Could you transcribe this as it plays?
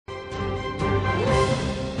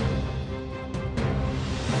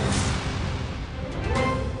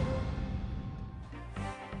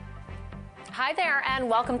Hi there, and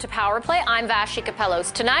welcome to Power Play. I'm Vassy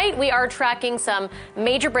Kapelos. Tonight, we are tracking some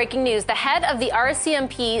major breaking news. The head of the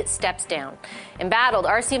RCMP steps down. Embattled,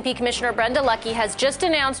 RCMP Commissioner Brenda Lucki has just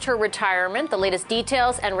announced her retirement. The latest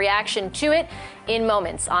details and reaction to it in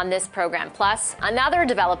moments on this program. Plus, another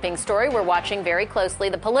developing story we're watching very closely,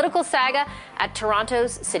 the political saga at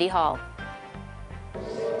Toronto's City Hall.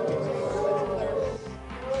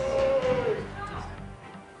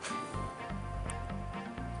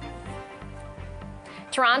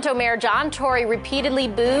 Toronto Mayor John Tory repeatedly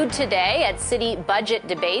booed today at city budget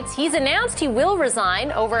debates. He's announced he will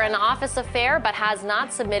resign over an office affair, but has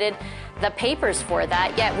not submitted the papers for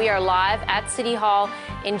that yet. We are live at City Hall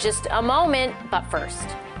in just a moment, but first,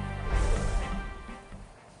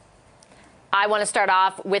 I want to start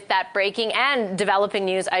off with that breaking and developing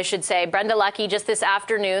news, I should say. Brenda Lucki, just this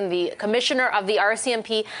afternoon, the commissioner of the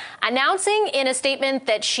RCMP, announcing in a statement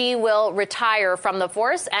that she will retire from the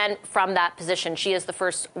force and from that position. She is the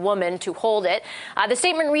first woman to hold it. The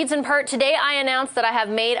statement reads in part, "Today I announced that I have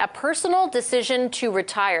made a personal decision to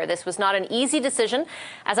retire. This was not an easy decision,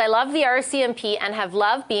 as I love the RCMP and have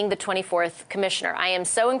loved being the 24th commissioner. I am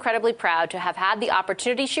so incredibly proud to have had the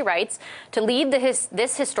opportunity," she writes, "to lead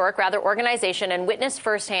this historic, organization and witness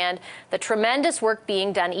firsthand the tremendous work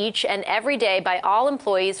being done each and every day by all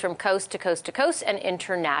employees from coast to coast to coast and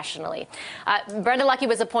internationally." Brenda Lucki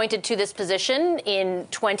was appointed to this position in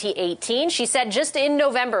 2018. She said just in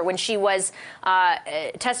November, when she was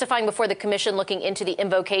testifying before the commission looking into the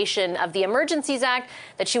invocation of the Emergencies Act,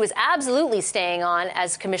 that she was absolutely staying on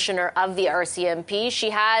as commissioner of the RCMP. She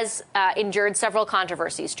has endured several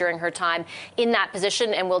controversies during her time in that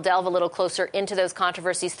position, and we'll delve a little closer into those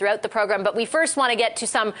controversies throughout the program. But we first want to get to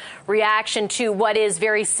some reaction to what is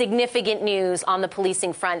very significant news on the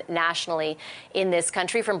policing front nationally in this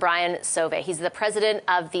country from Brian Sauvé. He's the president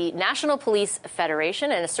of the National Police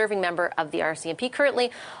Federation and a serving member of the RCMP, currently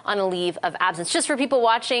on a leave of absence. Just for people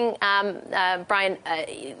watching, Brian,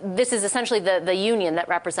 this is essentially the union that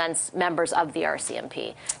represents members of the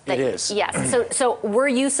RCMP. It is. Yes. So were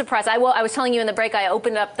you surprised? I was telling you in the break, I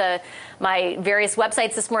opened up my various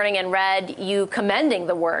websites this morning and read you commending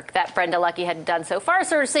the work that Brenda Lucki had done so far,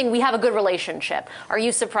 sort of saying we have a good relationship. Are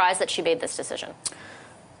you surprised that she made this decision?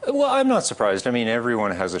 Well, I'm not surprised. I mean,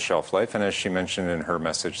 everyone has a shelf life, and as she mentioned in her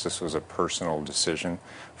message, this was a personal decision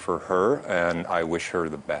for her, and I wish her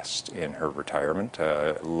the best in her retirement.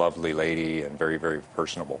 Lovely lady and very, very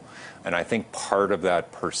personable. And I think part of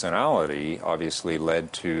that personality obviously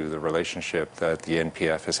led to the relationship that the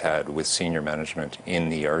NPF has had with senior management in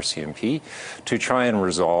the RCMP to try and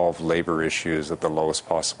resolve labor issues at the lowest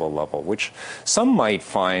possible level, which some might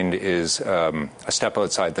find is a step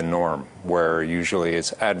outside the norm, where usually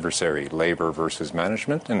it's adversary, labor versus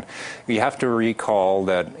management. And we have to recall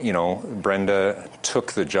that, Brenda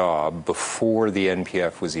took the job before the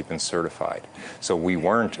NPF was even certified. So we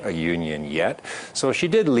weren't a union yet. So she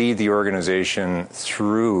did lead the organization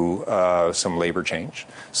through some labor change,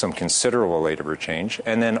 some considerable labor change,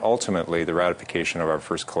 and then ultimately the ratification of our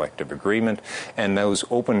first collective agreement. And those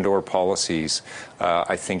open door policies,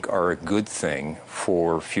 I think, are a good thing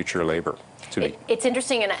for future labor. It's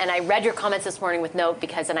interesting, and I read your comments this morning with note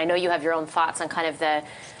and I know you have your own thoughts on kind of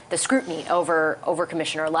the scrutiny over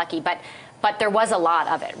Commissioner Lucki, but there was a lot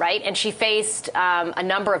of it, right? And she faced a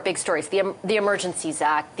number of big stories: the Emergencies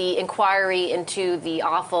Act, the inquiry into the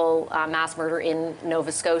awful mass murder in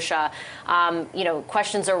Nova Scotia,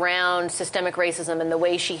 questions around systemic racism and the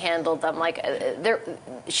way she handled them.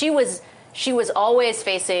 She was always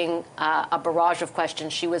facing a barrage of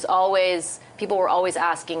questions. People were always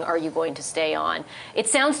asking, are you going to stay on? It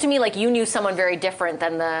sounds to me like you knew someone very different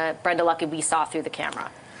than the Brenda Lucki we saw through the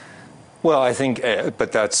camera. Well, I think,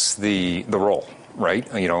 but that's the role, right?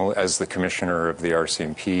 As the commissioner of the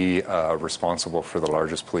RCMP, responsible for the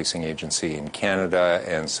largest policing agency in Canada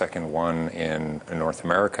and second one in North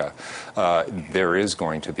America, there is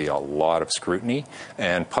going to be a lot of scrutiny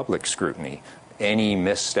and public scrutiny. Any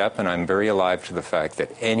misstep, and I'm very alive to the fact that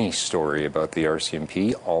any story about the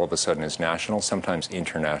RCMP all of a sudden is national, sometimes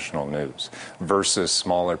international news, versus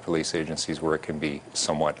smaller police agencies where it can be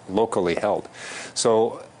somewhat locally held.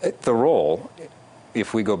 So the role,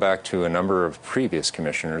 if we go back to a number of previous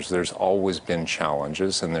commissioners, there's always been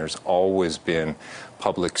challenges and there's always been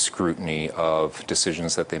public scrutiny of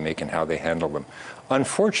decisions that they make and how they handle them.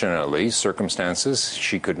 Unfortunately, circumstances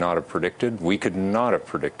she could not have predicted. We could not have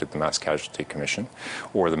predicted the Mass Casualty Commission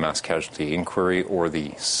or the Mass Casualty Inquiry or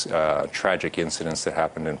the tragic incidents that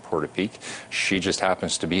happened in Portapique. She just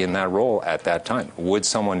happens to be in that role at that time. Would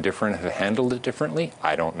someone different have handled it differently?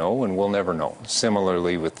 I don't know, and we'll never know.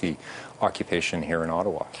 Similarly with the occupation here in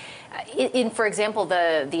Ottawa. For example,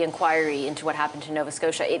 the inquiry into what happened to Nova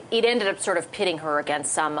Scotia, it ended up sort of pitting her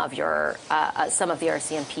against some of the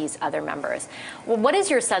RCMP's other members. Well, what is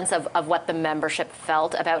your sense of what the membership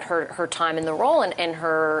felt about her time in the role and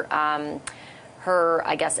her,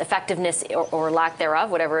 I guess, effectiveness or lack thereof,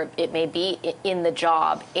 whatever it may be, in the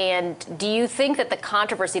job? And do you think that the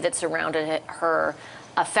controversy that surrounded her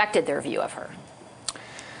affected their view of her?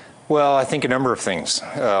 Well, I think a number of things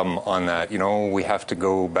on that. You know, we have to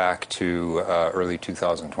go back to early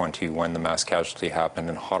 2020 when the mass casualty happened,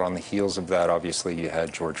 and hot on the heels of that, obviously, you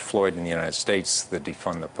had George Floyd in the United States, the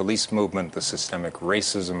defund the police movement, the systemic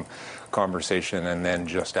racism conversation, and then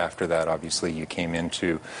just after that, obviously, you came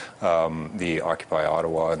into the Occupy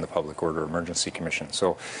Ottawa and the Public Order Emergency Commission.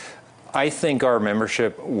 So I think our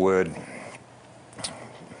membership would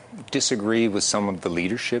disagree with some of the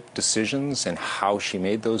leadership decisions and how she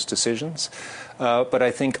made those decisions. But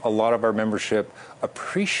I think a lot of our membership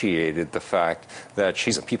appreciated the fact that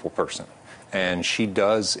she's a people person and she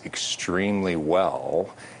does extremely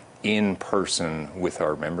well in person with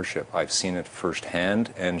our membership. I've seen it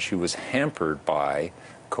firsthand, and she was hampered by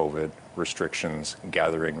COVID restrictions,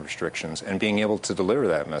 gathering restrictions, and being able to deliver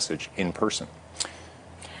that message in person.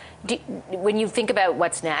 When you think about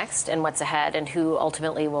what's next and what's ahead and who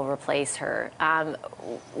ultimately will replace her,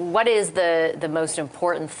 what is the most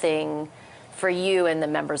important thing for you and the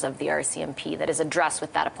members of the RCMP that is addressed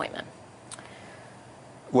with that appointment?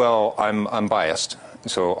 Well, I'm biased.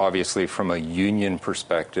 So obviously from a union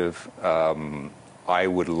perspective, I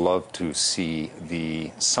would love to see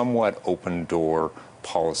the somewhat open door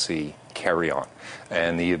policy carry on,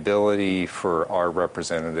 and the ability for our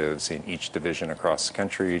representatives in each division across the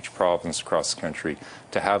country, each province across the country,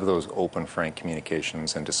 to have those open, frank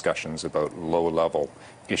communications and discussions about low-level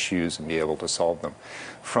issues and be able to solve them.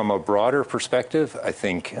 From a broader perspective, I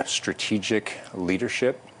think strategic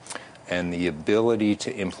leadership and the ability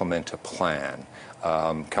to implement a plan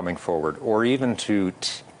coming forward, or even to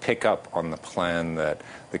pick up on the plan that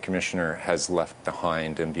the Commissioner has left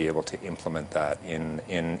behind and be able to implement that in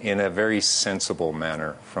a very sensible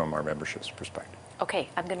manner from our membership's perspective. Okay,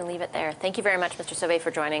 I'm going to leave it there. Thank you very much, Mr. Sauvé,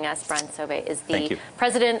 for joining us. Brian Sauvé is the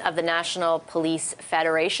president of the National Police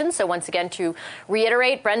Federation. So once again, to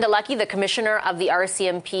reiterate, Brenda Lucki, the commissioner of the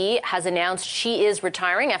RCMP, has announced she is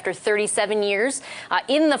retiring after 37 years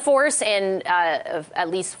in the force and at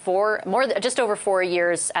least just over 4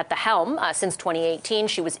 years at the helm since 2018.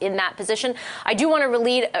 She was in that position. I do want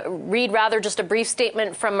to read just a brief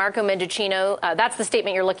statement from Marco Mendicino. That's the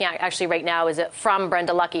statement you're looking at actually right now, is it from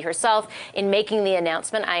Brenda Lucki herself in making the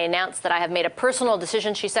announcement. I announced that I have made a personal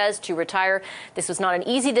decision, she says, to retire. This was not an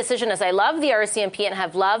easy decision, as I love the RCMP and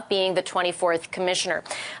have loved being the 24th commissioner.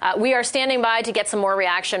 We are standing by to get some more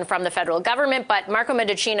reaction from the federal government, but Marco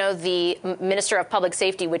Mendicino, the Minister of Public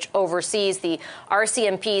Safety, which oversees the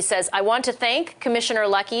RCMP, says, I want to thank Commissioner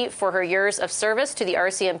Lucki for her years of service to the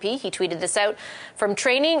RCMP. He tweeted this out. From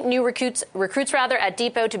training new recruits at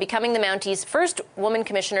Depot to becoming the Mounties' first woman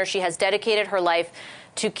commissioner, she has dedicated her life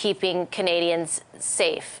to keeping Canadians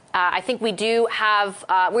safe. I think we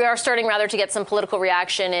are starting to get some political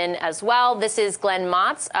reaction in as well. This is Glenn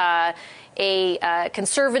Motz, a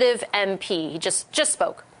Conservative MP. He just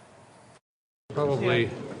spoke. Probably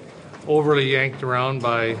overly yanked around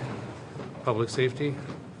by public safety,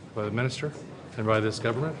 by the minister, and by this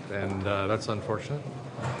government, and that's unfortunate.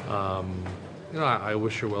 I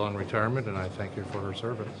wish her well in retirement, and I thank her for her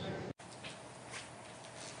service.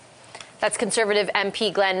 That's Conservative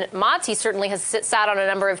MP Glenn Motz. He certainly has sat on a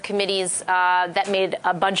number of committees that made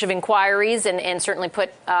a bunch of inquiries and certainly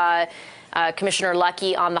put Commissioner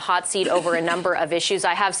Lucki on the hot seat over a number of issues.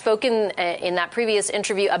 I have spoken in that previous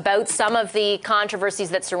interview about some of the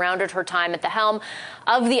controversies that surrounded her time at the helm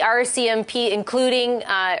of the RCMP, including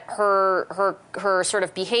her sort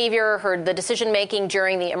of behavior, the decision-making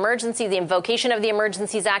during the emergency, the invocation of the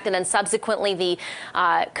Emergencies Act, and then subsequently the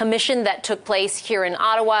commission that took place here in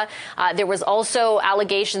Ottawa. There was also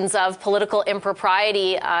allegations of political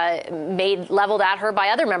impropriety leveled at her by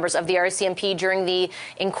other members of the RCMP during the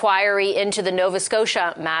inquiry into the Nova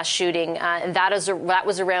Scotia mass shooting. And that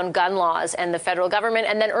was around gun laws and the federal government.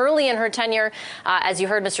 And then early in her tenure, as you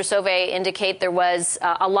heard Mr. Sauvé indicate, there was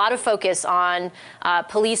a lot of focus on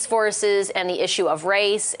police forces and the issue of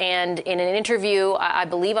race. And in an interview, I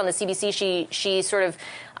believe on the CBC, she sort of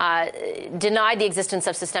denied the existence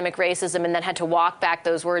of systemic racism and then had to walk back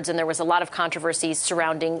those words. And there was a lot of controversy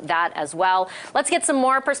surrounding that as well. Let's get some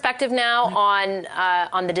more perspective now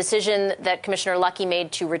on the decision that Commissioner Lucki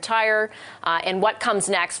made to retire and what comes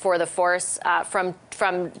next for the force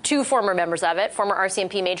from two former members of it. Former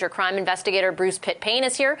RCMP Major Crime Investigator Bruce Pitt-Payne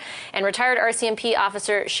is here, and retired RCMP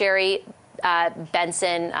Officer Sherry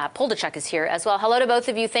Benson Poldachuk is here as well. Hello to both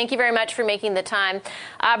of you. Thank you very much for making the time.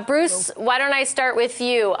 Bruce, why don't I start with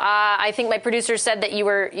you? I think my producer said that you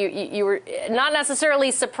were not necessarily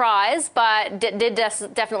surprised, but did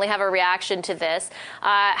definitely have a reaction to this.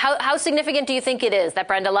 How significant do you think it is that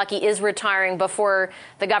Brenda Lucki is retiring before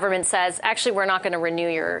the government says, actually, we're not going to renew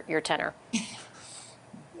your tenure?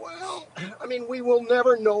 Well, I mean, we will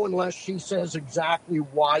never know unless she says exactly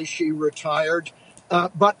why she retired.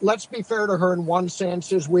 But let's be fair to her in one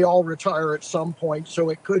sense, is we all retire at some point. So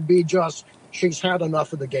it could be just she's had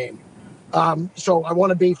enough of the game. So I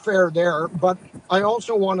want to be fair there. But I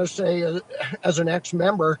also want to say, as an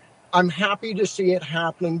ex-member, I'm happy to see it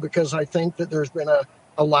happening because I think that there's been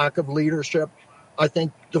a lack of leadership. I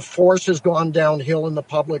think the force has gone downhill in the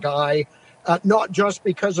public eye, not just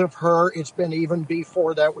because of her. It's been even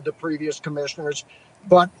before that with the previous commissioners.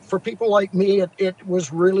 But for people like me, it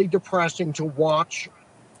was really depressing to watch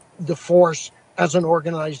the force as an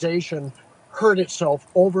organization hurt itself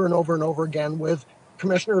over and over and over again with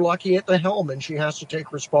Commissioner Lucki at the helm, and she has to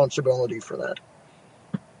take responsibility for that.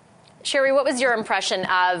 Sherry, what was your impression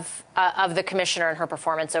of the commissioner and her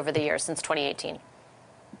performance over the years since 2018?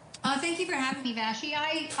 Thank you for having me, Vashi.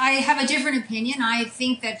 I have a different opinion. I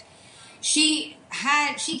think that she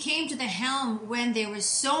came to the helm when there was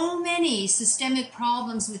so many systemic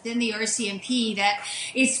problems within the RCMP that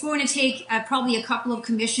it's going to take probably a couple of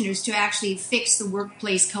commissioners to actually fix the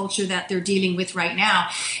workplace culture that they're dealing with right now.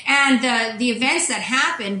 And the events that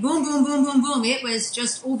happened, boom, boom, boom, boom, boom, it was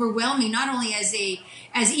just overwhelming, not only as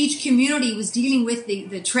each community was dealing with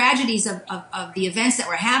the tragedies of the events that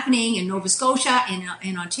were happening in Nova Scotia,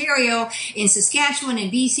 in Ontario, in Saskatchewan,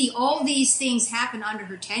 in BC. All these things happened under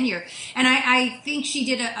her tenure. And I think she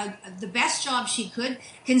did the best job she could,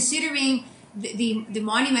 considering the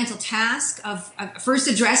monumental task of first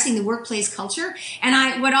addressing the workplace culture.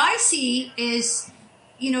 And what I see is,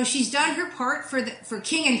 she's done her part for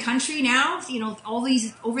king and country now, all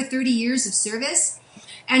these over 30 years of service.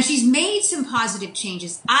 And she's made some positive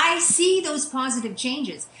changes. I see those positive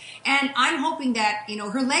changes. And I'm hoping that,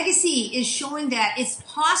 her legacy is showing that it's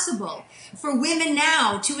possible for women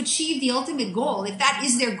now to achieve the ultimate goal, if that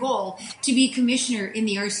is their goal, to be commissioner in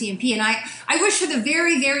the RCMP. And I wish her the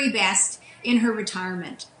very, very best in her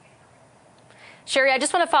retirement. Sherry, I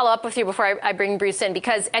just want to follow up with you before I bring Bruce in,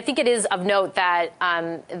 because I think it is of note that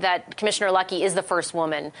that Commissioner Lucki is the first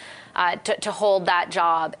woman to hold that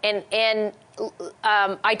job. And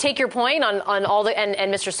I take your point on all the,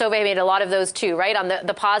 and Mr. Sauvé made a lot of those too, right, on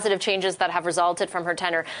the positive changes that have resulted from her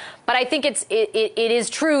tenure. But I think it is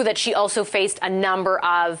true that she also faced a number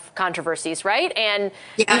of controversies, right? And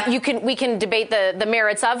yeah, we can debate the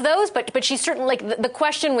merits of those, but she certainly, the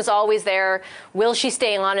question was always there: will she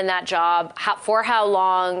stay on in that job? For how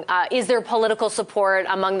long? Is there political support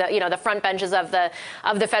among the front benches of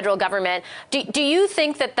the federal government? Do you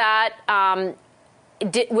think that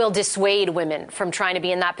will dissuade women from trying to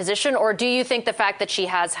be in that position? Or do you think the fact that she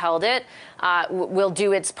has held it will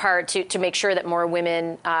do its part to make sure that more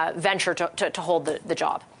women venture to hold the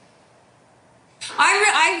job?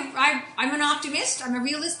 I'm an optimist. I'm a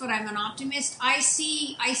realist, but I'm an optimist. I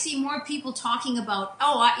see more people talking about,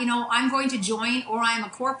 I'm going to join, or I'm a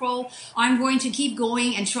corporal. I'm going to keep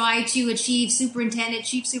going and try to achieve superintendent,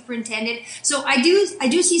 chief superintendent. So I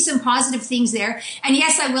do see some positive things there. And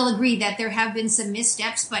yes, I will agree that there have been some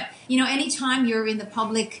missteps. But anytime you're in the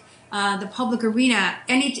public arena,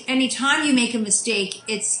 any time you make a mistake,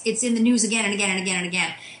 it's in the news again and again and again and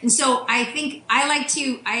again. And so I think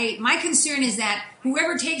my concern is that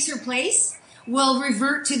whoever takes her place will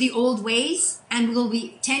revert to the old ways, and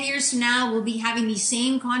 10 years from now, we'll be having these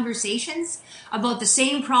same conversations about the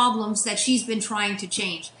same problems that she's been trying to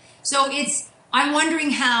change. So I'm wondering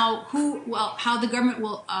how the government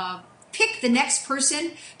will pick the next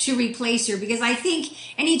person to replace her, because I think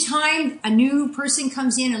anytime a new person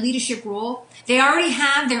comes in a leadership role, they already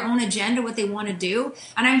have their own agenda, what they want to do.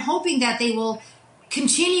 And I'm hoping that they will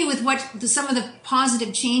continue with some of the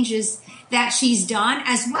positive changes that she's done,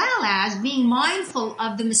 as well as being mindful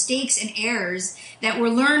of the mistakes and errors that were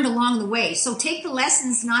learned along the way. So take the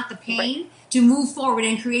lessons, not the pain, to move forward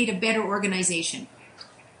and create a better organization.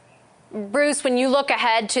 Bruce, when you look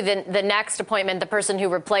ahead to the next appointment, the person who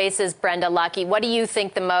replaces Brenda Lucki, what do you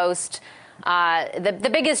think the most the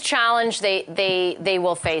biggest challenge they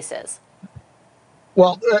will face is?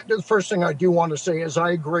 Well, the first thing I do want to say is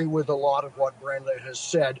I agree with a lot of what Brenda has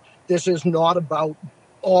said. This is not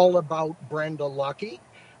all about Brenda Lucki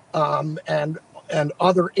and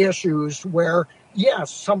other issues where, yes,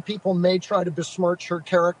 some people may try to besmirch her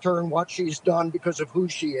character and what she's done because of who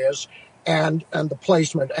she is and the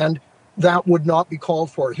placement, and that would not be called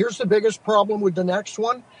for. Here's the biggest problem with the next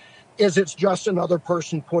one, is it's just another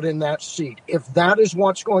person put in that seat. If that is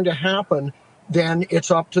what's going to happen, then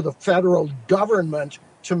it's up to the federal government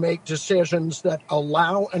to make decisions that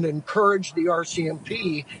allow and encourage the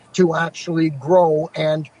RCMP to actually grow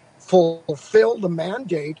and fulfill the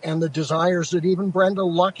mandate and the desires that even Brenda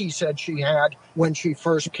Lucki said she had when she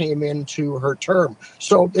first came into her term.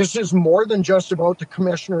 So this is more than just about the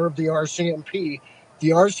commissioner of the RCMP. The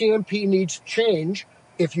RCMP needs change.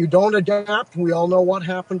 If you don't adapt, we all know what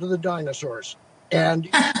happened to the dinosaurs. And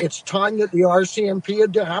it's time that the RCMP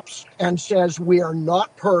adapts and says, we are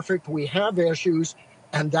not perfect, we have issues,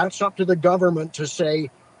 and that's up to the government to say,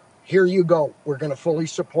 here you go, we're going to fully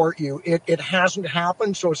support you. It hasn't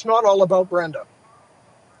happened, so it's not all about Brenda.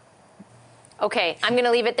 Okay, I'm going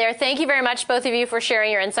to leave it there. Thank you very much, both of you, for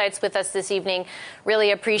sharing your insights with us this evening.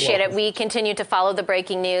 Really appreciate it. We continue to follow the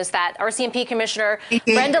breaking news that RCMP Commissioner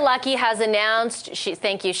Brenda Lucki has announced.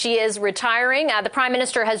 Thank you. She is retiring. The Prime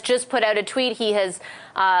Minister has just put out a tweet. He has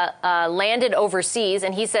landed overseas,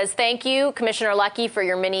 and he says, thank you, Commissioner Lucki, for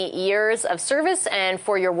your many years of service and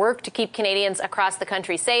for your work to keep Canadians across the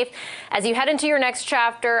country safe. As you head into your next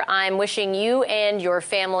chapter, I'm wishing you and your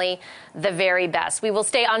family the very best. We will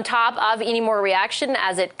stay on top of any more reaction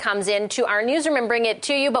as it comes into our newsroom and bring it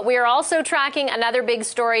to you. But we are also tracking another big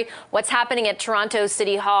story, what's happening at Toronto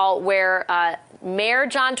City Hall, where Mayor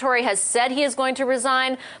John Tory has said he is going to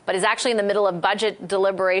resign, but is actually in the middle of budget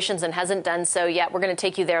deliberations and hasn't done so yet. We're going to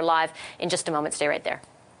take you there live in just a moment. Stay right there.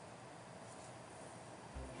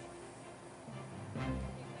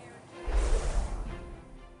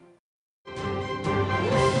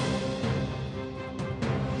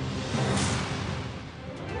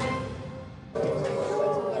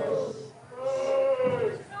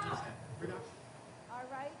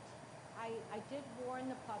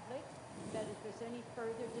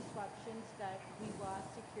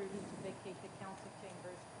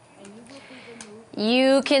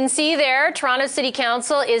 You can see there, Toronto City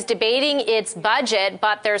Council is debating its budget,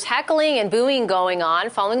 but there's heckling and booing going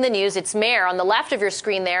on. Following the news, it's Mayor on the left of your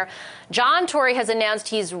screen there. John Tory has announced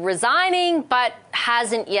he's resigning, but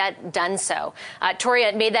hasn't yet done so. Tory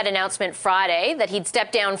had made that announcement Friday that he'd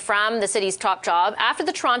stepped down from the city's top job after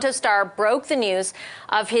the Toronto Star broke the news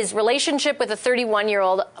of his relationship with a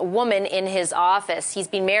 31-year-old woman in his office. He's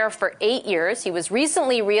been mayor for 8 years. He was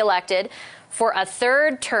recently reelected for a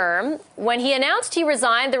third term. When he announced he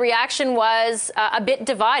resigned, the reaction was a bit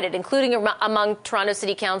divided, including among Toronto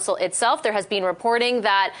City Council itself. There has been reporting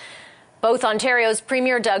that both Ontario's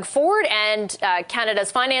Premier Doug Ford and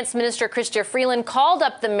Canada's Finance Minister Chrystia Freeland called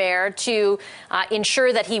up the mayor to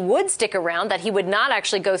ensure that he would stick around, that he would not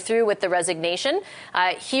actually go through with the resignation.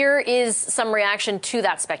 Here is some reaction to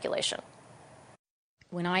that speculation.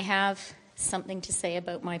 When I have something to say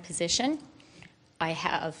about my position, I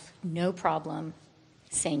have no problem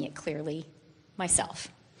saying it clearly myself.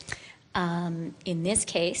 In this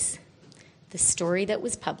case, the story that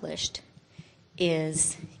was published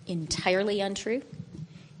is entirely untrue.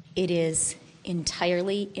 It is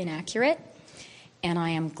entirely inaccurate, and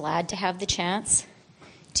I am glad to have the chance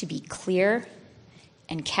to be clear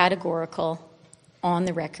and categorical on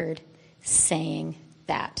the record saying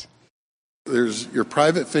that. There's your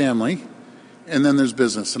private family, and then there's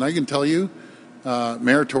business. And I can tell you,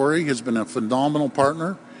 Mayor Tory has been a phenomenal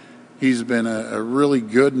partner. He's been a really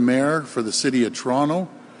good mayor for the city of Toronto.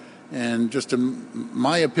 And just in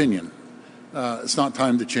my opinion, it's not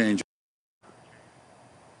time to change.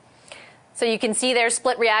 So you can see their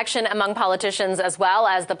split reaction among politicians as well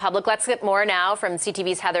as the public. Let's get more now from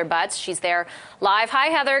CTV's Heather Butts. She's there live. Hi,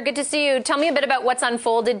 Heather. Good to see you. Tell me a bit about what's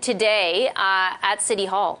unfolded today at City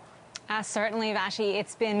Hall. Certainly, Vashi.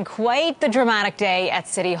 It's been quite the dramatic day at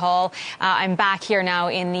City Hall. I'm back here now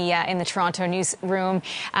in the Toronto newsroom.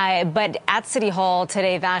 But at City Hall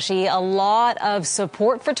today, Vashi, a lot of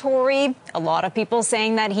support for Tory, a lot of people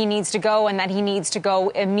saying that he needs to go and that he needs to go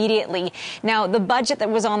immediately. Now, the budget that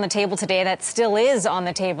was on the table today, that still is on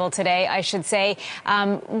the table today, I should say,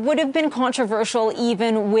 would have been controversial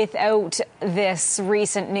even without this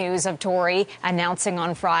recent news of Tory announcing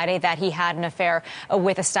on Friday that he had an affair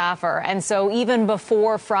with a staffer. And so even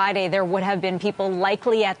before Friday, there would have been people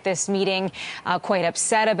likely at this meeting quite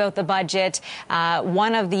upset about the budget.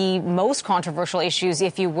 One of the most controversial issues,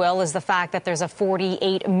 if you will, is the fact that there's a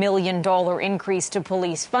 $48 million increase to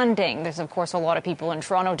police funding. There's, of course, a lot of people in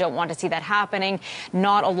Toronto don't want to see that happening.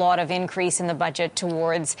 Not a lot of increase in the budget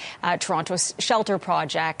towards Toronto's shelter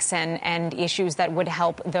projects and issues that would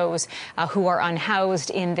help those who are unhoused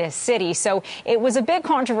in this city. So it was a bit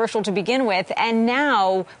controversial to begin with. And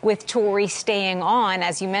now with Tory staying on,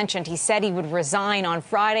 as you mentioned, he said he would resign on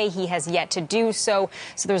Friday. He has yet to do so.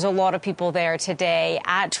 So there's a lot of people there today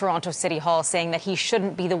at Toronto City Hall saying that he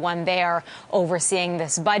shouldn't be the one there overseeing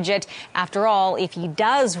this budget. After all, if he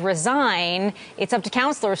does resign, it's up to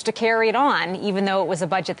councillors to carry it on, even though it was a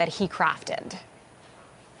budget that he crafted.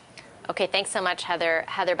 Okay, thanks so much, Heather.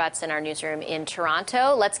 Heather Butts in our newsroom in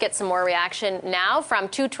Toronto. Let's get some more reaction now from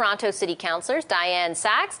two Toronto City Councillors. Diane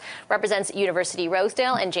Sachs represents University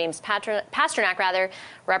Rosedale, and James Pasternak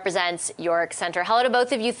represents York Centre. Hello to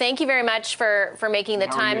both of you. Thank you very much for making the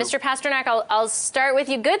time. Mr. Pasternak, I'll start with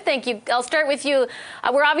you. Good, thank you. I'll start with you.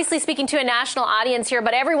 We're obviously speaking to a national audience here,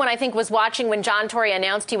 but everyone, I think, was watching when John Tory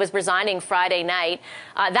announced he was resigning Friday night.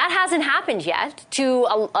 That hasn't happened yet,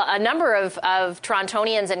 to a number of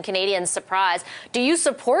Torontonians and Canadians' surprise. Do you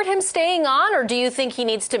support him staying on, or do you think he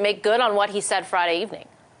needs to make good on what he said Friday evening?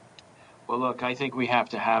 Well, look, I think we have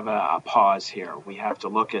to have a pause here. We have to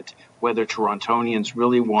look at whether Torontonians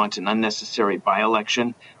really want an unnecessary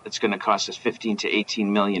by-election that's going to cost us $15 to $18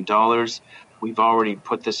 million. We've already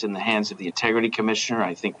put this in the hands of the Integrity Commissioner.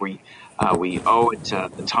 I think we owe it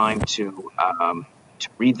the time to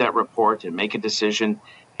read that report and make a decision.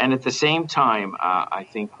 And at the same time, I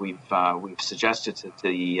think we've suggested to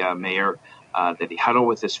the mayor that he huddle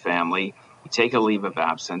with his family, he take a leave of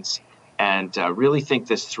absence, and really think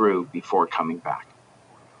this through before coming back.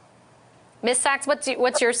 Ms. Sachs,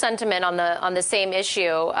 what's your sentiment on the same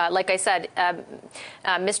issue? Like I said,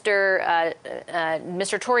 Mr.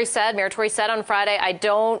 Tory said, Mayor Tory said on Friday, I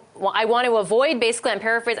want to avoid, basically I'm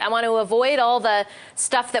paraphrasing, I want to avoid all the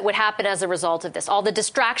stuff that would happen as a result of this, all the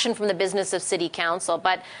distraction from the business of City Council.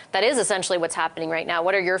 But that is essentially what's happening right now.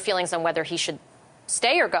 What are your feelings on whether he should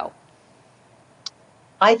stay or go?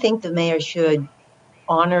 I think the mayor should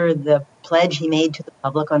honor the pledge he made to the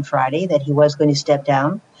public on Friday that he was going to step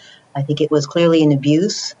down. I think it was clearly an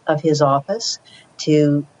abuse of his office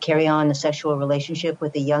to carry on a sexual relationship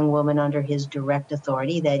with a young woman under his direct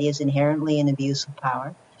authority. That is inherently an abuse of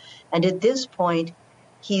power. And at this point,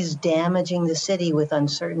 he's damaging the city with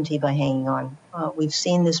uncertainty by hanging on. We've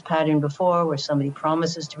seen this pattern before where somebody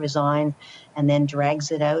promises to resign and then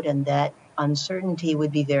drags it out, and that uncertainty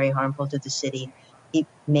would be very harmful to the city. He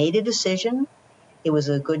made a decision. It was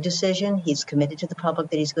a good decision. He's committed to the public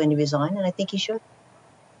that he's going to resign, and I think he should.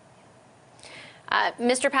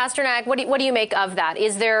 Mr. Pasternak, what do you make of that?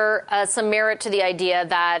 Is there some merit to the idea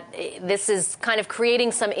that this is kind of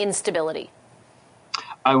creating some instability?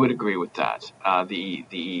 I would agree with that.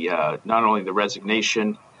 Not only the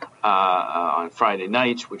resignation on Friday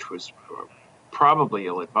night, which was probably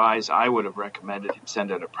ill-advised, I would have recommended him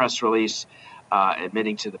send out a press release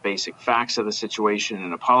admitting to the basic facts of the situation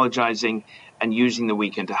and apologizing, and using the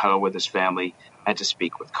weekend to huddle with his family and to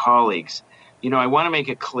speak with colleagues. You know, I want to make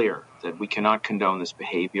it clear that we cannot condone this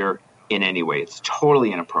behavior in any way. It's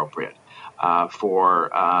totally inappropriate for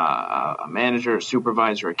a manager, a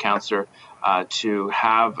supervisor, a counselor to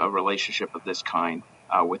have a relationship of this kind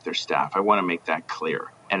with their staff. I want to make that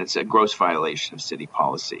clear. And it's a gross violation of city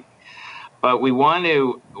policy. But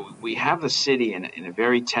we have the city in a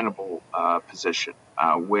very tenable position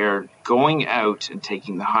where going out and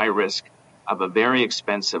taking the high risk of a very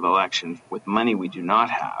expensive election with money we do not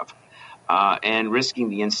have, and risking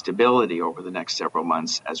the instability over the next several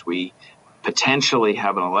months as we potentially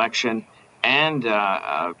have an election and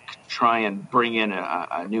try and bring in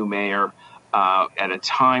a new mayor at a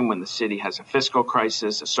time when the city has a fiscal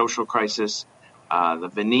crisis, a social crisis. The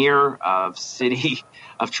veneer of city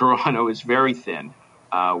of Toronto is very thin.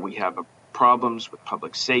 We have problems with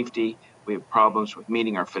public safety. We have problems with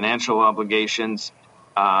meeting our financial obligations.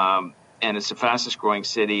 And it's the fastest growing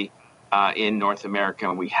city in North America,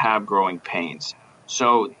 and we have growing pains.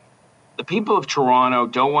 So the people of Toronto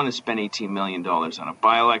don't want to spend $18 million on a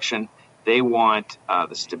by-election. They want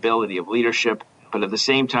the stability of leadership. But at the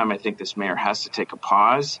same time, I think this mayor has to take a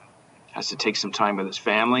pause, has to take some time with his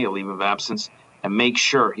family, a leave of absence, and make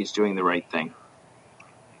sure he's doing the right thing.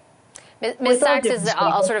 Ms. Sachs,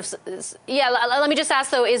 let me just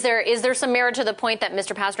ask, though, is there some merit to the point that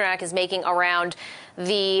Mr. Pasternak is making around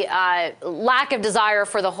the lack of desire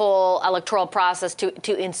for the whole electoral process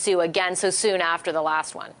to ensue again so soon after the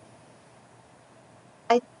last one?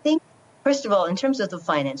 I think First of all, in terms of the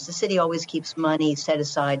finance, the city always keeps money set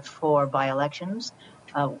aside for by-elections.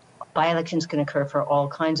 By-elections can occur for all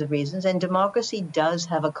kinds of reasons, and democracy does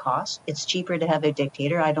have a cost. It's cheaper to have a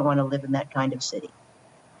dictator. I don't want to live in that kind of city.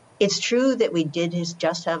 It's true that we did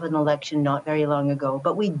just have an election not very long ago,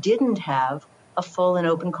 but we didn't have a full and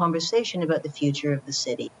open conversation about the future of the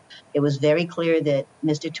city. It was very clear that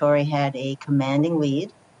Mr. Tory had a commanding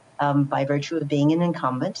lead by virtue of being an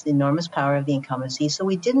incumbent, the enormous power of the incumbency. So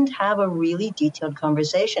we didn't have a really detailed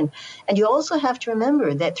conversation. And you also have to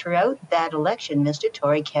remember that throughout that election, Mr.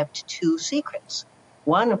 Tory kept two secrets.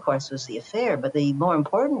 One, of course, was the affair, but the more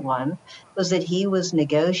important one was that he was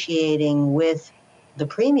negotiating with the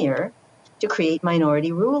premier to create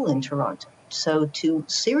minority rule in Toronto. So to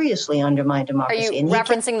seriously undermine democracy. Are you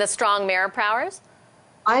referencing the strong mayor powers?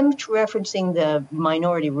 I'm referencing the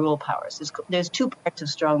minority rule powers. There's two parts of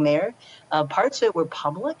strong mayor. Parts that were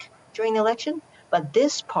public during the election, but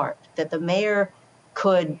this part that the mayor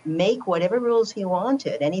could make whatever rules he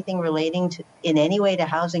wanted, anything relating to in any way to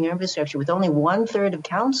housing or infrastructure, with only 1/3 of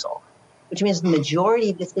council, which means the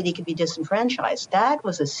majority of the city could be disenfranchised. That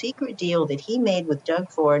was a secret deal that he made with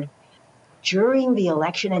Doug Ford during the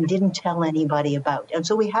election and didn't tell anybody about. And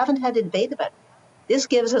so we haven't had a debate about it. This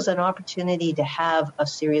gives us an opportunity to have a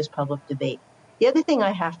serious public debate. The other thing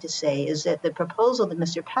I have to say is that the proposal that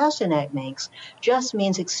Mr. Pasternak makes just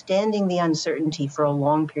means extending the uncertainty for a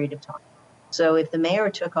long period of time. So if the mayor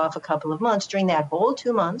took off a couple of months, during that whole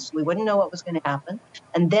 2 months, we wouldn't know what was going to happen.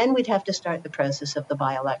 And then we'd have to start the process of the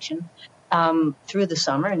by-election through the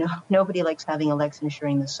summer. No, nobody likes having elections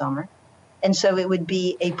during the summer. And so it would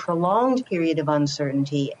be a prolonged period of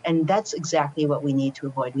uncertainty, and that's exactly what we need to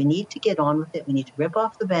avoid. We need to get on with it. We need to rip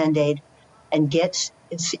off the Band-Aid and get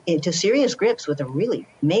into serious grips with the really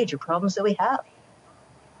major problems that we have.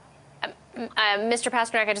 Mr.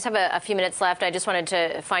 Pasternak, I just have a few minutes left. I just wanted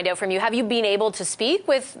to find out from you. Have you been able to speak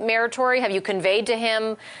with Mayor Tory? Have you conveyed to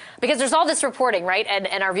him? Because there's all this reporting, right?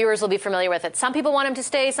 And our viewers will be familiar with it. Some people want him to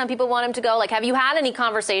stay. Some people want him to go. Like, have you had any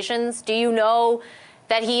conversations? Do you know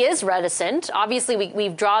that he is reticent? Obviously,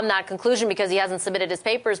 we've drawn that conclusion because he hasn't submitted his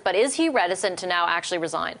papers. But is he reticent to now actually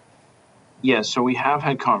resign? Yes, so we have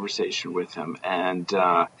had conversation with him, and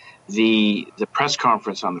the press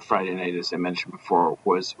conference on the Friday night, as I mentioned before,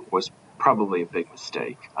 was probably a big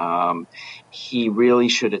mistake. He really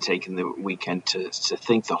should have taken the weekend to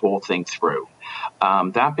think the whole thing through.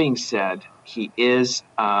 That being said, he is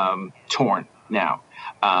torn now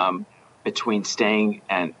between staying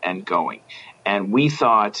and going. And we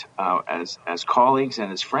thought, as colleagues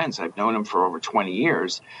and as friends, I've known him for over 20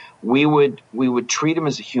 years, we would treat him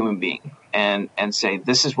as a human being and say,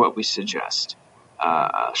 this is what we suggest.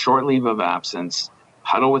 A short leave of absence,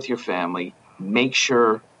 huddle with your family, make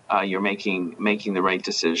sure you're making the right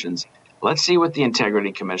decisions. Let's see what the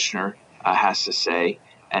integrity commissioner has to say.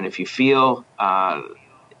 And if you feel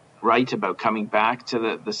right about coming back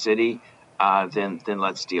to the city, then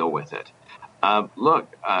let's deal with it.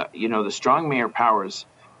 Look, the strong mayor powers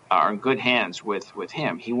are in good hands with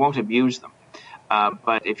him. He won't abuse them.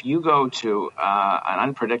 But if you go to an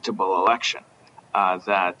unpredictable election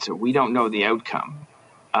that we don't know the outcome,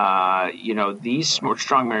 these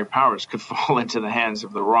strong mayor powers could fall into the hands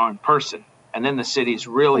of the wrong person, and then the city's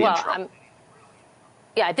really in trouble.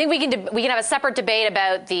 Yeah, I think we can have a separate debate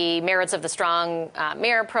about the merits of the strong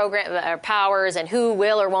mayor program powers and who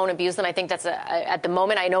will or won't abuse them. I think that's at the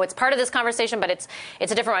moment. I know it's part of this conversation, but it's a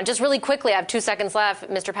different one. Just really quickly, I have 2 seconds left,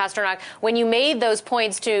 Mr. Pasternak. When you made those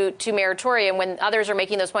points to Mayor Tory, and when others are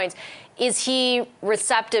making those points, is he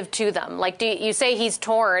receptive to them? Like, do you say he's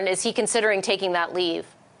torn? Is he considering taking that leave?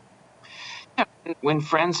 When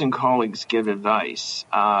friends and colleagues give advice,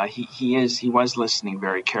 he was listening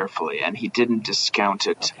very carefully, and he didn't discount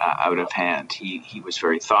it out of hand. He was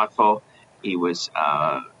very thoughtful. He was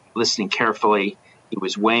listening carefully. He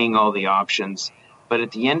was weighing all the options. But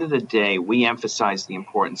at the end of the day, we emphasized the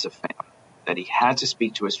importance of family, that he had to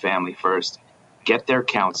speak to his family first, get their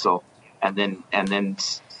counsel, and then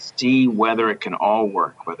see whether it can all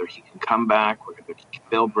work, whether he can come back, whether he can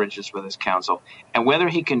build bridges with his council, and whether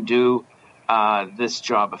he can do this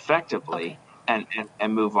job effectively and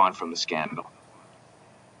move on from the scandal.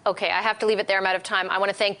 Okay, I have to leave it there. I'm out of time. I want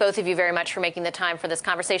to thank both of you very much for making the time for this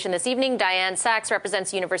conversation this evening. Diane Sachs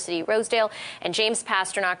represents University Rosedale, and James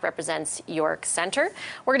Pasternak represents York Centre.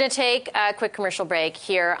 We're going to take a quick commercial break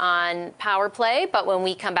here on Power Play, but when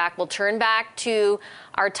we come back, we'll turn back to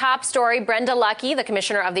our top story. Brenda Lucki, the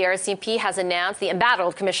commissioner of the RCMP, has announced, the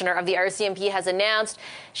embattled commissioner of the RCMP has announced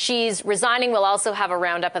she's resigning. We'll also have a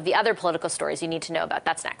roundup of the other political stories you need to know about.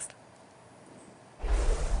 That's next.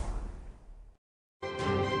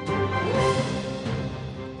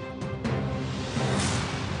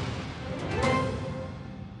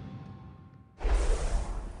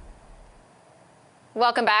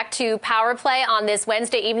 Welcome back to Power Play on this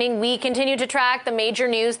Wednesday evening. We continue to track the major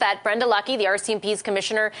news that Brenda Lucki, the RCMP's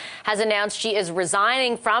commissioner, has announced she is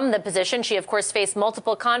resigning from the position. She, of course, faced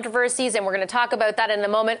multiple controversies, and we're going to talk about that in a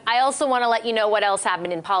moment. I also want to let you know what else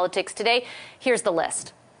happened in politics today. Here's the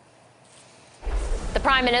list. The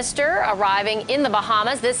Prime Minister arriving in the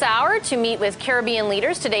Bahamas this hour to meet with Caribbean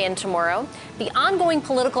leaders today and tomorrow. The ongoing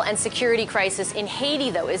political and security crisis in Haiti,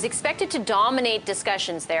 though, is expected to dominate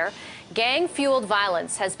discussions there. Gang-fueled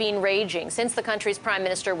violence has been raging since the country's prime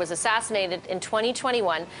minister was assassinated in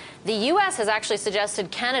 2021. The U.S. has actually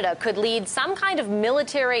suggested Canada could lead some kind of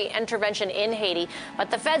military intervention in Haiti,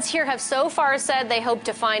 but the feds here have so far said they hope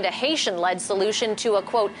to find a Haitian-led solution to a,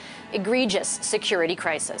 quote, egregious security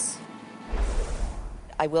crisis.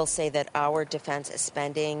 I will say that our defense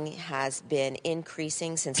spending has been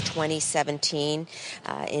increasing since 2017,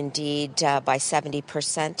 indeed by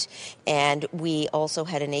 70%. And we also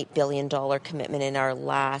had an $8 billion commitment in our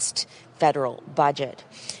last federal budget.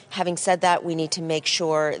 Having said that, we need to make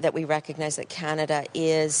sure that we recognize that Canada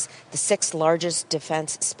is the 6th largest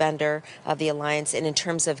defense spender of the alliance. And in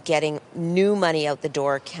terms of getting new money out the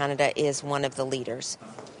door, Canada is one of the leaders.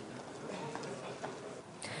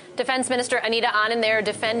 Defense Minister Anita Anand there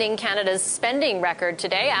defending Canada's spending record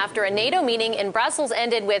today after a NATO meeting in Brussels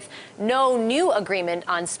ended with no new agreement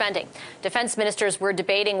on spending. Defense ministers were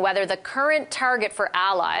debating whether the current target for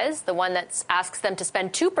allies, the one that asks them to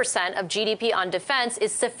spend 2% of GDP on defense,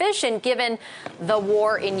 is sufficient given the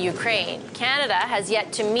war in Ukraine. Canada has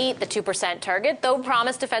yet to meet the 2% target, though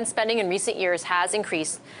promised defense spending in recent years has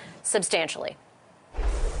increased substantially.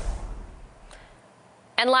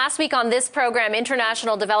 And last week on this program,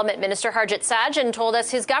 International Development Minister Harjit Sajjan told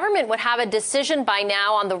us his government would have a decision by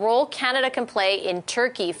now on the role Canada can play in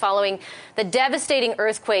Turkey following the devastating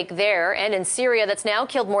earthquake there and in Syria that's now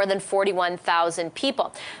killed more than 41,000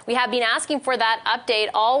 people. We have been asking for that update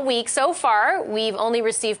all week. So far, we've only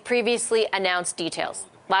received previously announced details.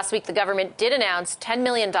 Last week, the government did announce $10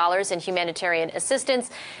 million in humanitarian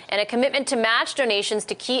assistance and a commitment to match donations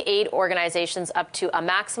to key aid organizations up to a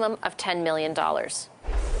maximum of $10 million.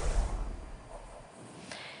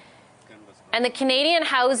 And the Canadian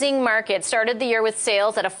housing market started the year with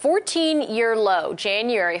sales at a 14-year low.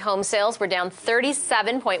 January home sales were down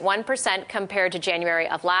 37.1% compared to January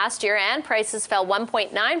of last year, and prices fell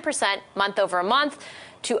 1.9% month over month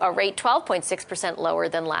to a rate 12.6% lower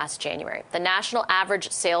than last January. The national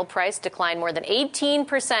average sale price declined more than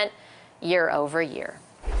 18% year over year.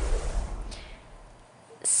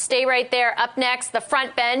 Stay right there. Up next, the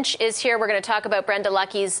front bench is here. We're going to talk about Brenda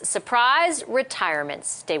Lucki's surprise retirement.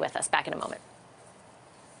 Stay with us. Back in a moment.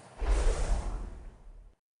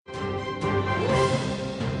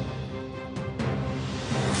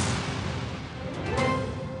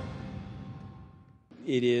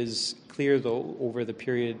 It is clear, though, over the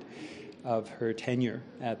period of her tenure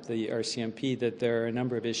at the RCMP that there are a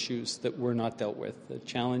number of issues that were not dealt with, the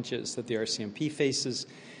challenges that the RCMP faces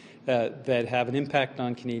that have an impact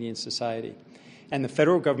on Canadian society. And the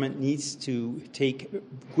federal government needs to take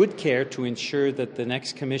good care to ensure that the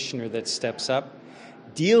next commissioner that steps up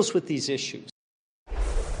deals with these issues.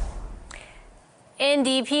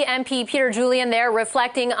 NDP MP Peter Julian there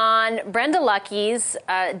reflecting on Brenda Lucki's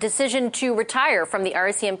decision to retire from the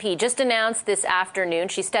RCMP. Just announced this afternoon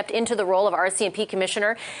she stepped into the role of RCMP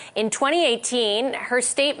commissioner in 2018. Her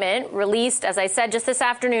statement, released, as I said, just this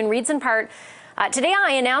afternoon, reads in part, today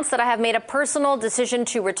I announced that I have made a personal decision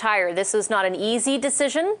to retire. This is not an easy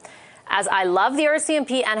decision, as I love the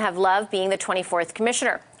RCMP and have loved being the 24th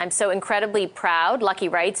commissioner. I'm so incredibly proud,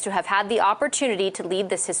 Lucki writes, to have had the opportunity to lead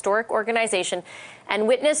this historic organization and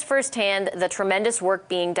witness firsthand the tremendous work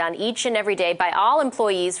being done each and every day by all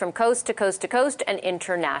employees from coast to coast to coast and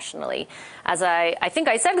internationally. As I think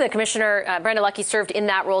I said, the commissioner, Brenda Lucki, served in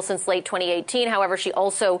that role since late 2018. However, she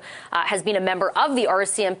also has been a member of the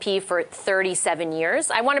RCMP for 37 years.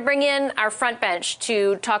 I want to bring in our front bench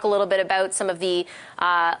to talk a little bit about some of the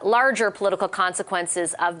larger political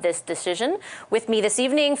consequences of this decision. With me this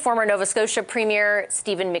evening, former Nova Scotia Premier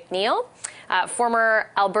Stephen McNeil, former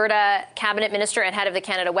Alberta Cabinet Minister and head of the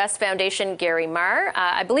Canada West Foundation, Gary Mar.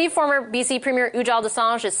 I believe former BC Premier Ujjal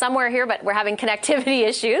Dosanjh is somewhere here, but we're having connectivity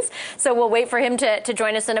issues, so we'll wait for him to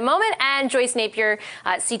join us in a moment. And Joyce Napier,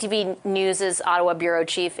 CTV News' Ottawa Bureau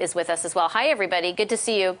Chief, is with us as well. Hi, everybody. Good to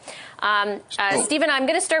see you. Stephen, I'm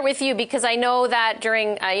going to start with you because I know that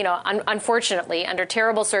during, unfortunately, under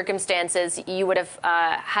terrible circumstances, you would have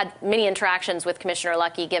had many interactions with Commissioner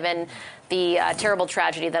Lucki, given the terrible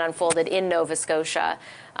tragedy that unfolded in Nova Scotia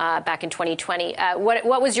back in 2020.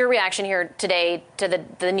 What was your reaction here today to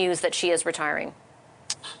the news that she is retiring?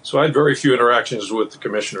 So I had very few interactions with the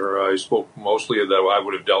commissioner. I spoke mostly that I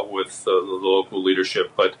would have dealt with the local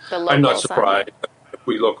leadership, but I'm not surprised. If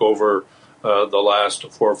we look over the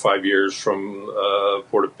last 4 or 5 years from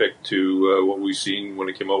Portapique to what we've seen when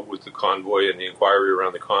it came out with the convoy and the inquiry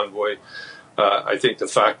around the convoy, I think the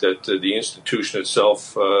fact that the institution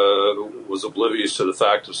itself was oblivious to the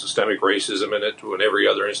fact of systemic racism in it, when every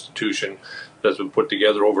other institution that's been put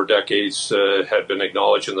together over decades had been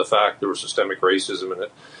acknowledging the fact there was systemic racism in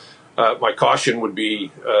it. My caution would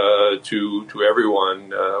be to everyone.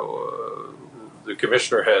 The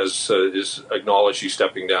commissioner is acknowledged he's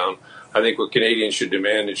stepping down. I think what Canadians should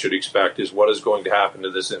demand and should expect is what is going to happen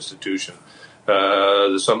to this institution.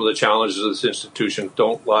 Some of the challenges of this institution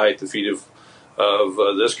don't lie at the feet of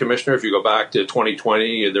this commissioner. If you go back to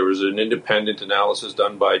 2020, there was an independent analysis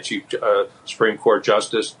done by Chief Supreme Court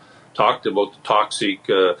Justice, talked about the toxic,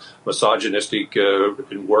 misogynistic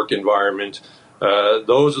work environment.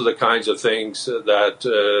 Those are the kinds of things that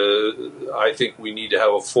I think we need to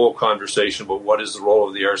have a full conversation about what is the role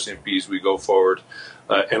of the RCMP as we go forward,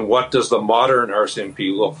 and what does the modern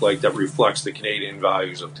RCMP look like that reflects the Canadian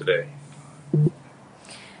values of today.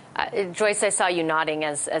 Joyce, I saw you nodding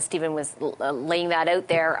as Stephen was laying that out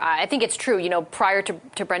there. I think it's true. You know, prior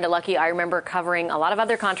to Brenda Lucki, I remember covering a lot of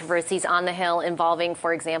other controversies on the Hill involving,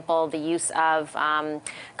 for example, the use of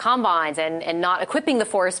combines and not equipping the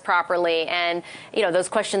force properly. And, you know, those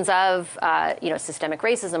questions of, systemic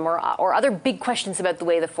racism or other big questions about the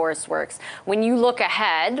way the force works. When you look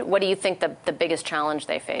ahead, what do you think the biggest challenge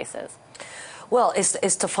they face is? Well,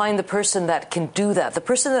 is to find the person that can do that, the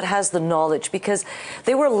person that has the knowledge, because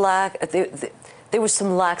there was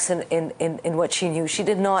some lacks in what she knew. She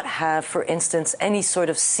did not have, for instance, any sort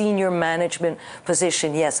of senior management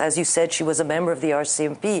position. Yes, as you said, she was a member of the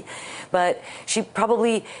RCMP, but she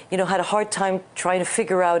probably, had a hard time trying to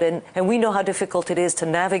figure out, and we know how difficult it is to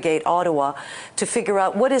navigate Ottawa, to figure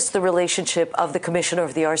out what is the relationship of the commissioner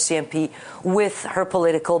of the RCMP with her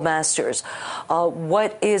political masters.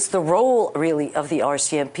 What is the role, really, of the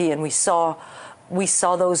RCMP? And we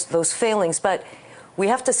saw those failings, but we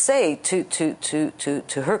have to say,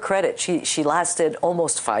 to her credit, she lasted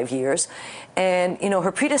almost 5 years, and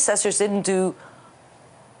her predecessors didn't do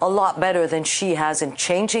a lot better than she has in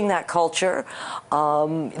changing that culture.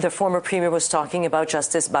 The former premier was talking about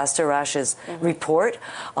Justice Bastarash's report.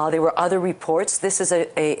 There were other reports. This is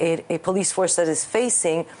a police force that is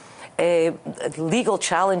facing legal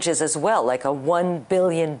challenges as well, like a $1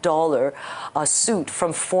 billion suit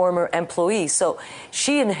from former employees. So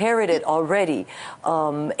she inherited already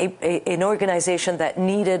an organization that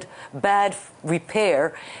needed bad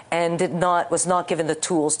repair and was not given the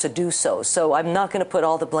tools to do so. So I'm not going to put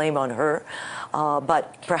all the blame on her,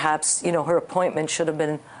 but perhaps her appointment should have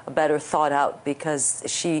been better thought out, because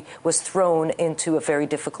she was thrown into a very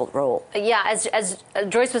difficult role. Yeah, as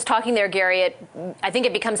Joyce was talking there, Gary, I think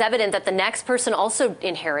it becomes evident that the next person also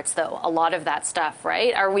inherits, though, a lot of that stuff,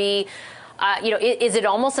 right? Are we, is it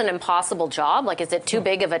almost an impossible job? Like, is it too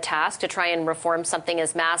big of a task to try and reform something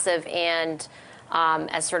as massive and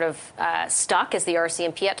as sort of stuck as the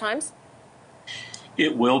RCMP at times?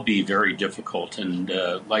 It will be very difficult, and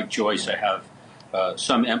like Joyce, I have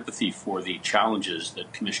some empathy for the challenges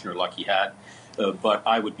that Commissioner Lucki had, but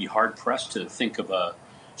I would be hard-pressed to think of a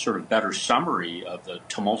sort of better summary of the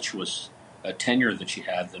tumultuous tenure that she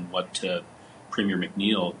had than what Premier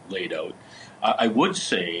McNeil laid out. I would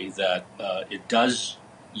say that it does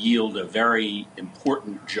yield a very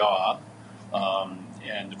important job,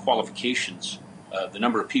 and the qualifications, the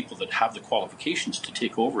number of people that have the qualifications to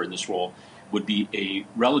take over in this role would be a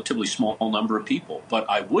relatively small number of people. But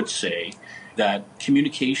I would say that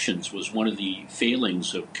communications was one of the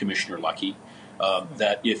failings of Commissioner Lucki,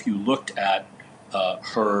 that if you looked at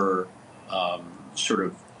her sort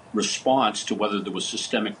of response to whether there was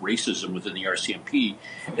systemic racism within the RCMP,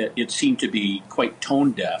 it seemed to be quite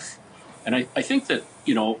tone deaf. And I think that,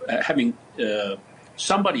 having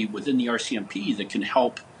somebody within the RCMP that can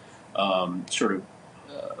help sort of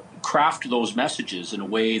craft those messages in a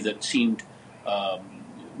way that seemed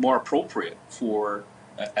more appropriate for,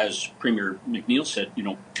 as Premier McNeil said,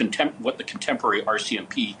 what the contemporary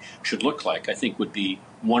RCMP should look like, I think would be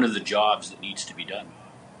one of the jobs that needs to be done.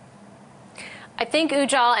 I think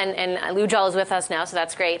Ujjal, and Ujjal is with us now, so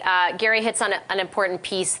that's great. Gary hits on an important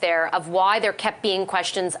piece there of why there kept being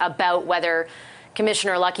questions about whether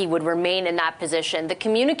Commissioner Lucki would remain in that position. The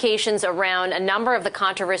communications around a number of the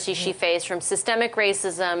controversies she faced, from systemic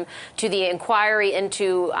racism to the inquiry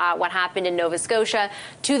into what happened in Nova Scotia,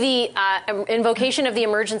 to the invocation of the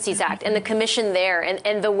Emergencies Act and the commission there,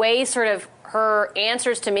 and the way sort of her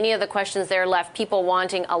answers to many of the questions there left people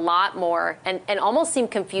wanting a lot more and almost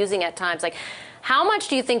seemed confusing at times. Like, how much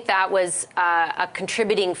do you think that was a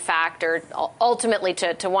contributing factor ultimately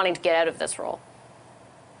to wanting to get out of this role?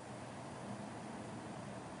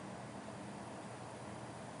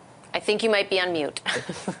 I think you might be on mute.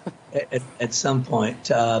 at some point.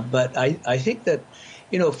 But I think that,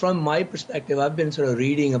 from my perspective, I've been sort of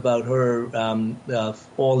reading about her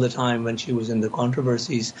all the time when she was in the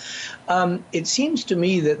controversies. It seems to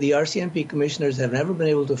me that the RCMP commissioners have never been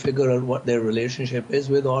able to figure out what their relationship is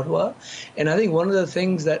with Ottawa. And I think one of the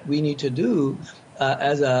things that we need to do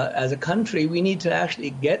as a country, we need to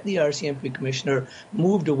actually get the RCMP commissioner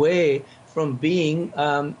moved away from being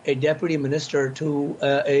a deputy minister to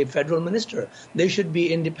a federal minister. They should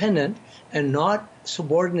be independent and not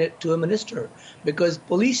subordinate to a minister, because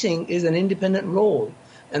policing is an independent role,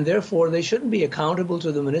 and therefore they shouldn't be accountable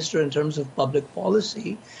to the minister in terms of public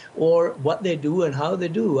policy or what they do and how they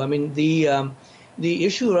do. I mean, the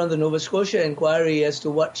issue around the Nova Scotia inquiry as to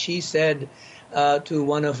what she said to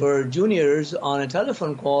one of her juniors on a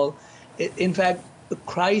telephone call, in fact,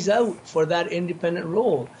 cries out for that independent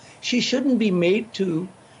role. She shouldn't be made to,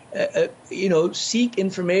 seek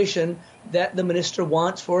information that the minister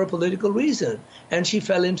wants for a political reason. And she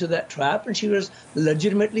fell into that trap, and she was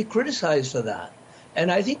legitimately criticized for that.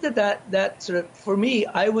 And I think that sort of, for me,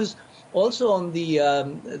 I was also on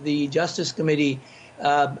the Justice Committee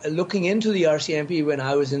looking into the RCMP when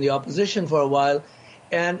I was in the opposition for a while.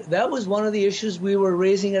 And that was one of the issues we were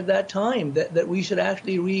raising at that time, that we should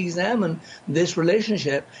actually re-examine this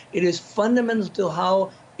relationship. It is fundamental to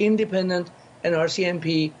how independent an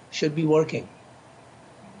RCMP should be working.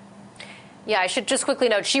 Yeah, I should just quickly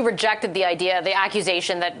note, she rejected the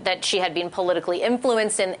accusation that she had been politically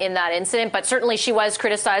influenced in that incident, but certainly she was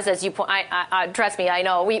criticized, as you point. Trust me, I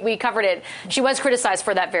know, we covered it. She was criticized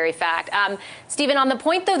for that very fact. Stephen, on the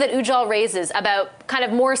point, though, that Ujjal raises about kind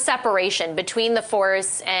of more separation between the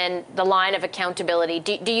force and the line of accountability,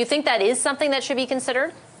 do you think that is something that should be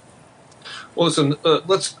considered? Well, listen,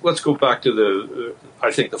 let's go back to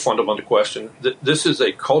I think the fundamental question. This is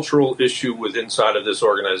a cultural issue inside of this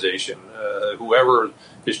organization. Whoever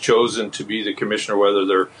is chosen to be the commissioner,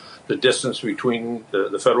 whether the distance between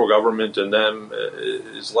the federal government and them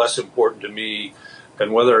is less important to me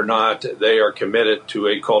than whether or not they are committed to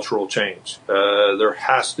a cultural change. There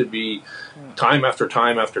has to be, time after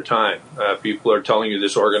time after time, people are telling you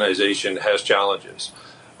this organization has challenges.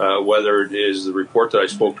 Whether it is the report that I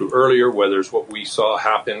spoke to earlier, whether it's what we saw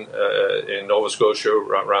happen in Nova Scotia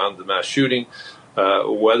around the mass shooting,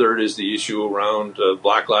 whether it is the issue around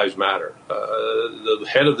Black Lives Matter. The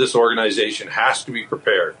head of this organization has to be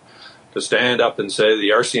prepared to stand up and say the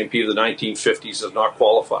RCMP of the 1950s does not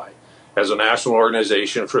qualify as a national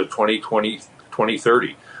organization for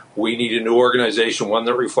 2020-2030. We need a new organization, one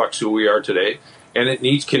that reflects who we are today, and it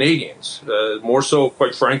needs Canadians, more so,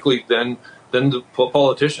 quite frankly, than the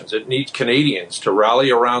politicians. It needs Canadians to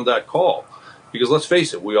rally around that call, because let's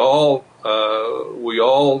face it, we all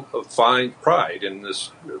find pride in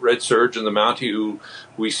this red surge and the Mountie who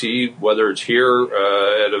we see, whether it's here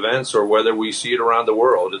at events or whether we see it around the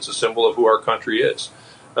world. It's a symbol of who our country is.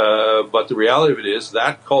 But the reality of it is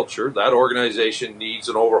that culture, that organization needs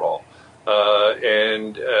an overhaul,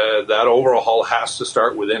 and that overhaul has to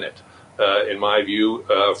start within it, in my view,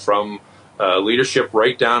 from leadership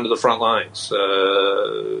right down to the front lines,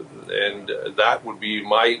 and that would be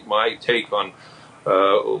my take on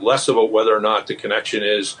less about whether or not the connection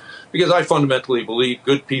is, because I fundamentally believe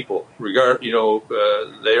good people, their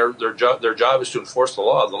job is to enforce the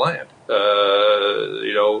law of the land.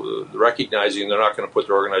 Recognizing they're not going to put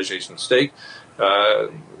their organization at stake.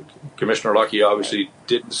 Commissioner Lucki obviously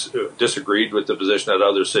disagreed with the position that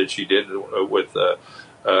others said she did with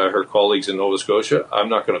her colleagues in Nova Scotia. I'm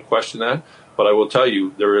not going to question that, but I will tell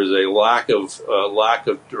you there is a lack of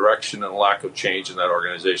direction and lack of change in that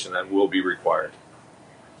organization that will be required.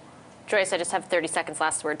 Joyce, I just have 30 seconds.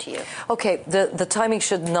 Last word to you. Okay, the timing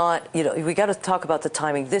should not, we got to talk about the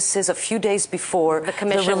timing. This is a few days before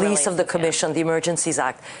the release of the commission, the Emergencies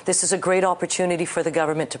Act. This is a great opportunity for the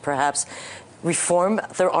government to perhaps reform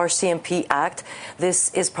their RCMP Act.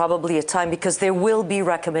 This is probably a time, because there will be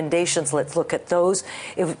recommendations. Let's look at those.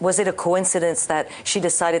 Was it a coincidence that she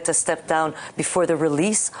decided to step down before the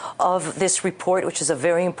release of this report, which is a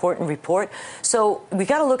very important report? So we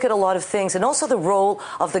got to look at a lot of things, and also the role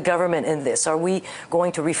of the government in this. Are we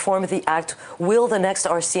going to reform the Act? Will the next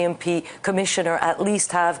RCMP commissioner at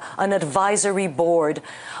least have an advisory board?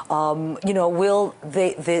 Will of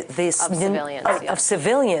civilians, of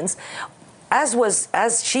civilians?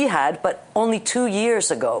 as she had, but only 2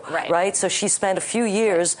 years ago, right? So she spent a few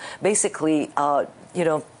years basically,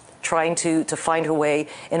 trying to find her way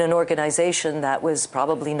in an organization that was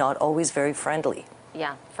probably not always very friendly.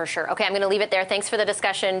 Yeah, for sure. Okay, I'm going to leave it there. Thanks for the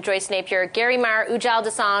discussion, Joyce Napier, Gary Mar, Ujjal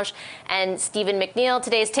Dosanjh, and Stephen McNeil.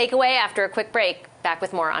 Today's takeaway after a quick break. Back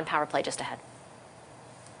with more on Power Play just ahead.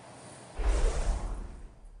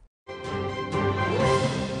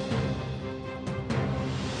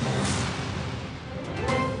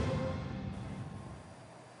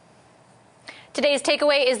 Today's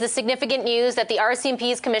takeaway is the significant news that the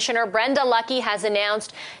RCMP's Commissioner Brenda Lucki has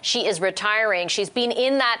announced she is retiring. She's been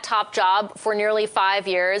in that top job for nearly 5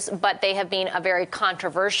 years, but they have been a very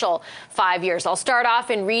controversial 5 years. I'll start off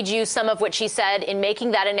and read you some of what she said in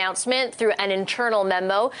making that announcement through an internal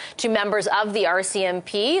memo to members of the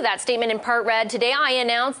RCMP. That statement in part read, "Today I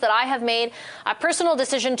announce that I have made a personal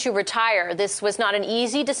decision to retire. This was not an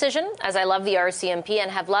easy decision, as I love the RCMP and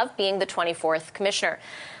have loved being the 24th Commissioner.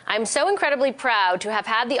 I'm so incredibly proud to have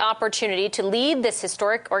had the opportunity to lead this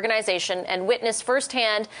historic organization and witness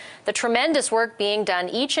firsthand the tremendous work being done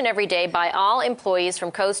each and every day by all employees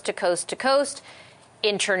from coast to coast to coast,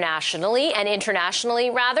 internationally. And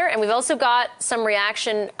we've also got some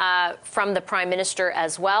reaction from the Prime Minister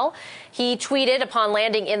as well. He tweeted upon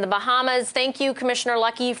landing in the Bahamas, "Thank you, Commissioner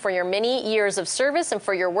Lucki, for your many years of service and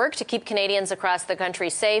for your work to keep Canadians across the country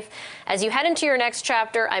safe. As you head into your next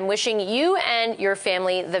chapter, I'm wishing you and your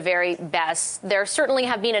family the very best." There certainly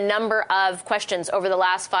have been a number of questions over the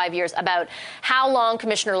last 5 years about how long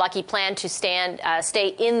Commissioner Lucki planned to stay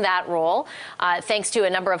in that role, thanks to a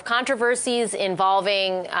number of controversies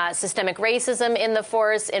involving systemic racism in the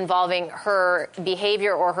force, involving her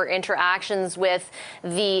behavior or her interactions with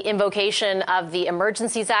the invocation of the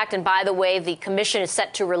Emergencies Act. And by the way, the Commission is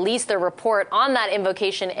set to release their report on that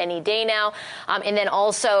invocation any day now. And then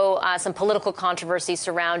also some political controversy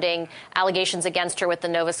surrounding allegations against her with the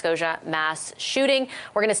Nova Scotia mass shooting.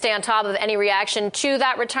 We're going to stay on top of any reaction to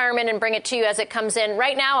that retirement and bring it to you as it comes in.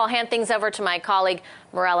 Right now, I'll hand things over to my colleague,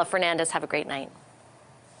 Morella Fernandez. Have a great night.